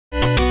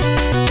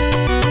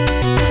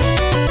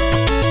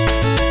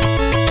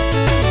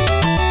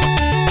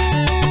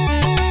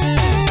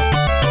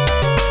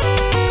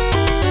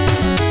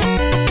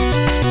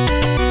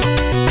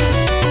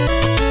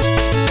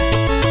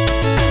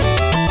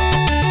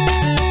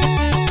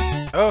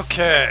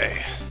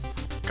Okay,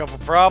 couple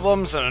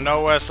problems and an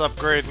OS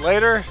upgrade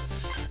later,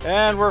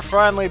 and we're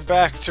finally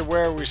back to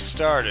where we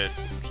started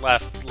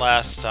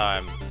last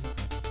time.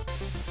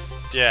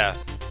 Yeah,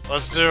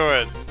 let's do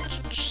it.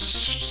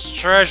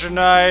 Treasure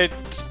night.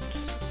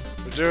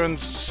 We're doing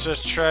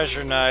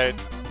treasure night.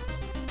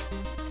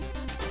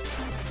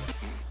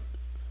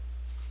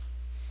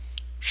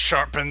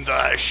 Sharpen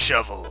thy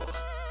shovel.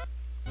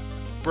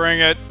 Bring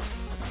it.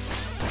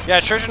 Yeah,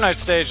 Treasure Night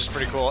stage is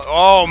pretty cool.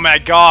 Oh my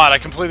god, I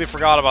completely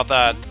forgot about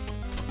that.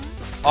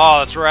 Oh,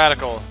 that's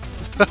radical.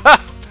 I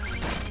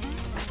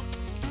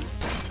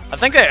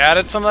think they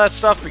added some of that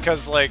stuff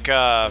because, like,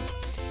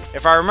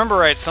 if I remember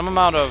right, some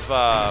amount of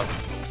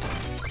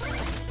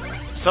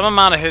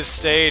his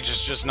stage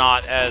is just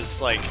not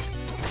as, like,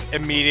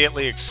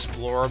 immediately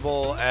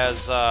explorable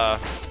as, a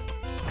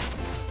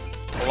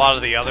lot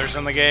of the others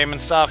in the game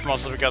and stuff,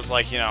 mostly because,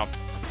 like, you know,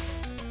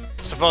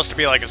 it's supposed to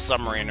be like a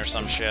submarine or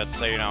some shit,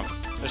 so, you know,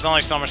 there's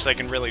only so much they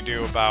can really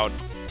do about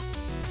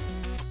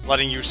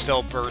letting you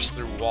still burst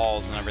through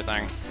walls and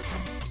everything.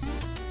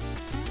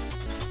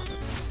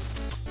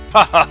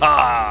 Ha ha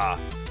ha!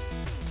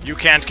 You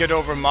can't get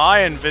over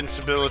my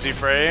invincibility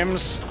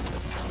frames!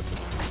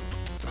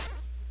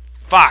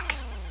 Fuck!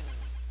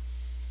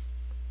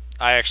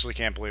 I actually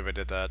can't believe I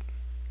did that.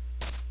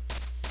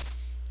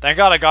 Thank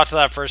God I got to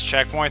that first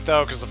checkpoint,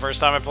 though, because the first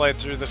time I played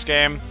through this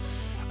game,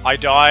 I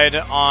died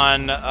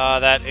on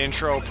that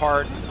intro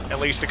part at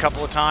least a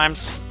couple of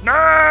times.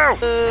 No!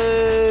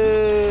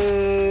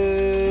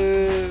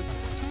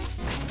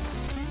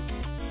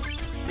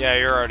 Yeah,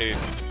 you're already...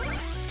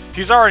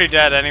 He's already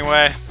dead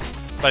anyway,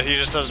 but he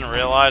just doesn't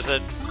realize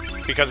it,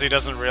 because he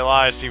doesn't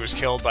realize he was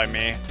killed by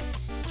me.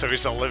 So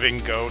he's a living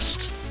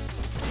ghost.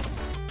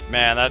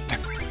 Man,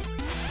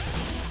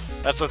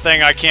 that's the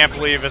thing I can't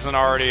believe isn't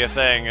already a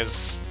thing,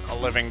 is a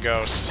living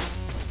ghost.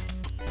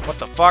 What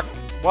the fuck?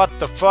 What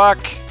the fuck?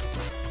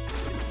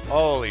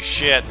 Holy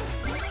shit.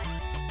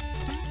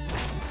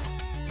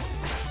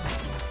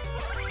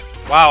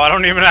 Wow, I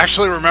don't even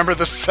actually remember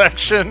this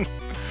section.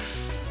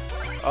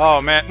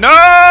 Oh man. No!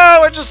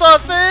 I just saw a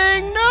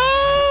thing!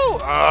 No!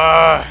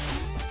 I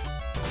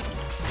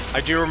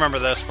do remember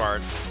this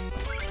part.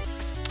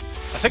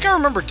 I think I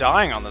remember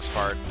dying on this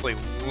part.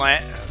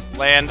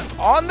 Land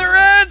on their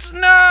heads?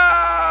 No!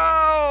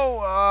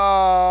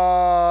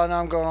 Oh, now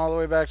I'm going all the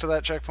way back to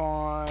that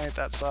checkpoint.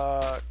 That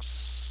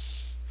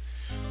sucks.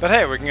 But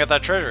hey, we can get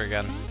that treasure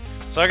again.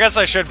 So I guess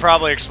I should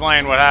probably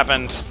explain what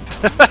happened.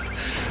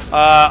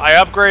 I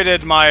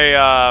upgraded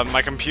my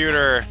my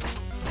computer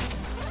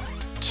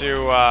to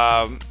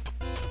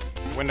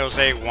Windows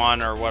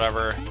 8.1 or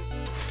whatever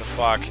the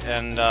fuck,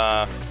 and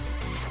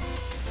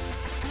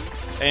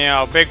you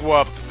know, big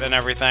whoop and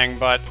everything,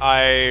 but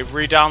I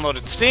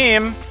re-downloaded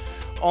Steam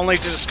only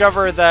to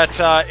discover that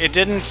it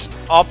didn't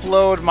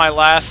upload my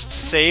last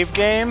save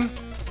game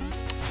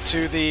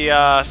to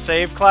the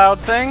save cloud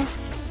thing.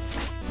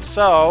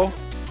 So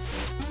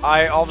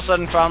I all of a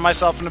sudden found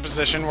myself in a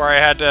position where I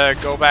had to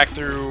go back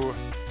through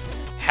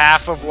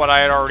half of what I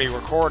had already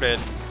recorded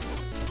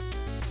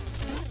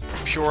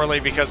purely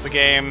because the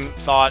game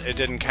thought it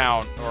didn't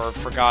count or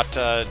forgot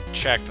to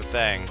check the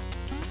thing.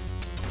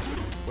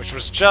 Which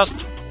was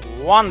just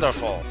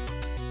wonderful.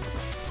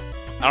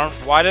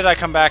 Why did I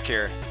come back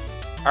here?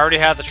 I already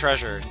had the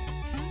treasure.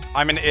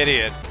 I'm an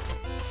idiot.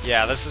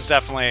 Yeah, this is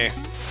definitely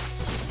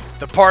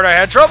the part I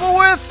had trouble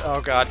with! Oh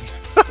god.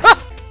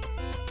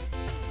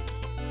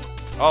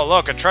 Oh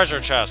look, a treasure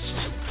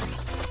chest.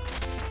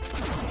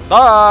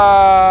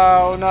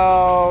 Oh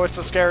no, it's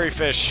a scary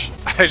fish.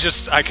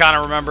 I kind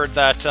of remembered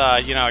that,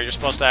 you know, you're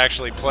supposed to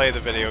actually play the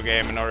video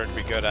game in order to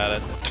be good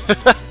at it.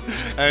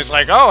 And he's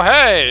like, oh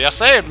hey, you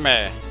saved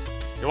me.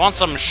 You want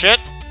some shit?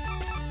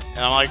 And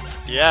I'm like,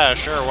 yeah,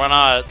 sure, why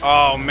not?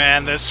 Oh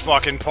man, this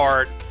fucking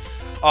part.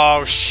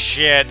 Oh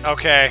shit,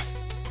 okay.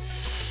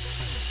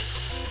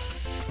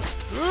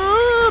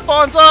 Ooh,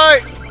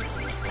 bonsai!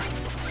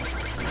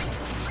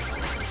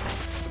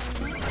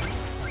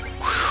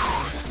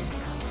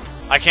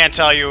 I can't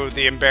tell you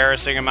the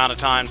embarrassing amount of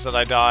times that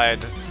I died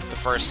the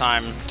first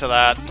time to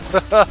that.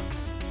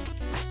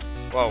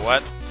 Whoa,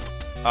 what?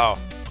 Oh.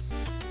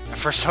 At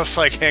first I was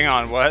like, hang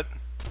on, what?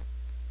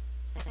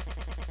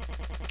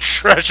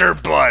 Treasure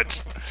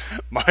butt!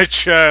 My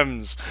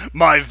gems!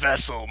 My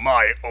vessel!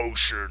 My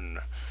ocean!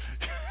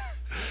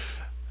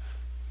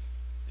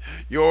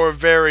 Your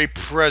very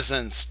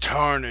presence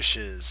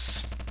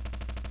tarnishes.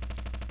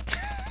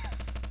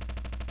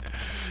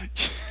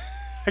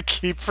 I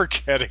keep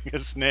forgetting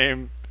his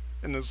name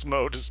in this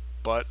mode is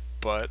Butt.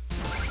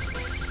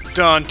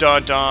 Dun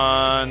dun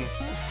dun!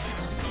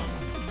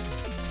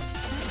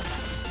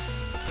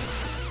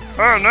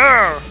 Oh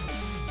no!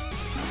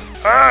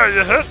 Ah,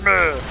 you hit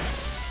me!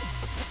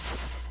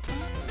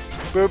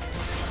 Boop.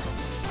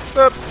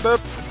 Boop,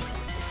 boop.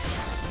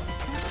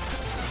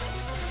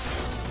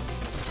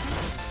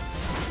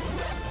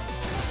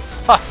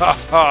 Ha ha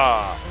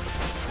ha!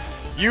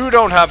 You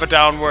don't have a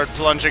downward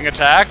plunging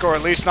attack, or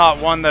at least not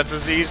one that's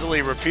as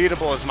easily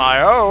repeatable as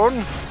my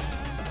own.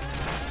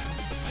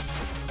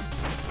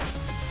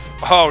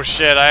 Oh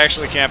shit, I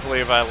actually can't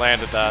believe I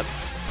landed that.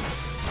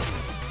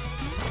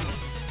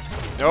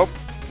 Nope.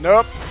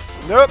 Nope.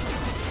 Nope.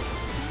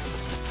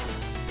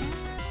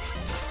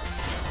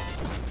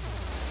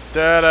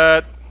 Did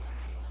it.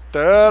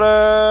 Did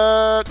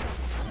it.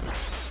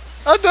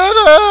 I did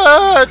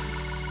it.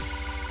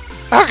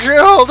 I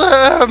killed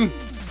him.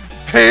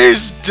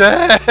 He's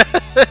dead.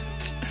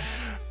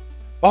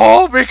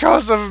 All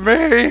because of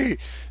me.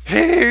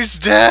 He's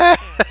dead.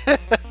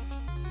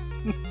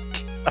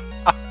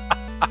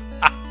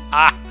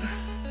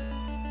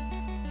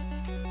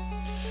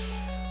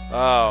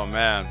 Oh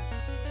man.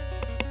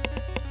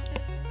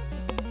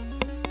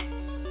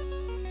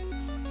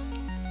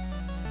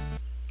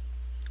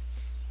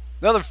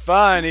 Another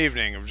fine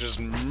evening of just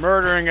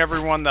murdering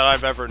everyone that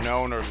I've ever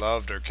known or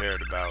loved or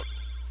cared about.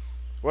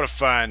 What a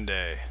fine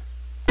day.